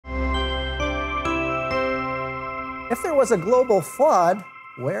If there was a global flood,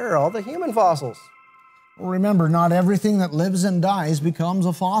 where are all the human fossils? Remember, not everything that lives and dies becomes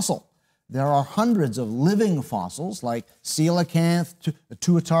a fossil. There are hundreds of living fossils like coelacanth,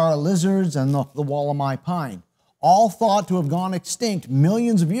 tuatara lizards, and the Wollemi pine, all thought to have gone extinct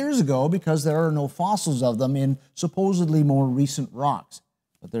millions of years ago because there are no fossils of them in supposedly more recent rocks.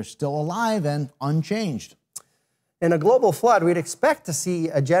 But they're still alive and unchanged. In a global flood, we'd expect to see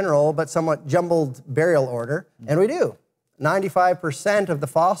a general but somewhat jumbled burial order, and we do. 95% of the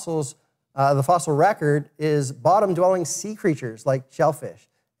fossil record is bottom-dwelling sea creatures like shellfish,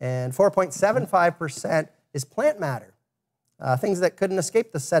 and 4.75% is plant matter, things that couldn't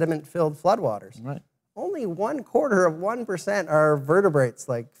escape the sediment-filled floodwaters. Right. Only 1/4% are vertebrates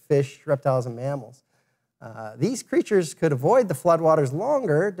like fish, reptiles, and mammals. These creatures could avoid the floodwaters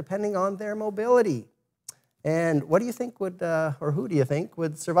longer depending on their mobility. And what do you think would, or who do you think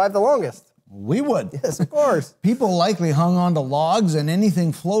would survive the longest? We would. Yes, of course. People likely hung on to logs and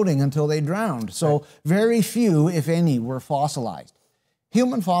anything floating until they drowned, so very few, if any, were fossilized.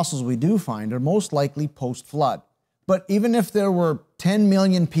 Human fossils we do find are most likely post-flood. But even if there were 10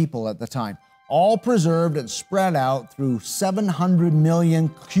 million people at the time, all preserved and spread out through 700 million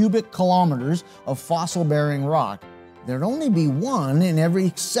cubic kilometers of fossil-bearing rock, there'd only be one in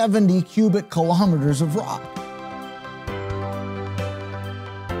every 70 cubic kilometers of rock.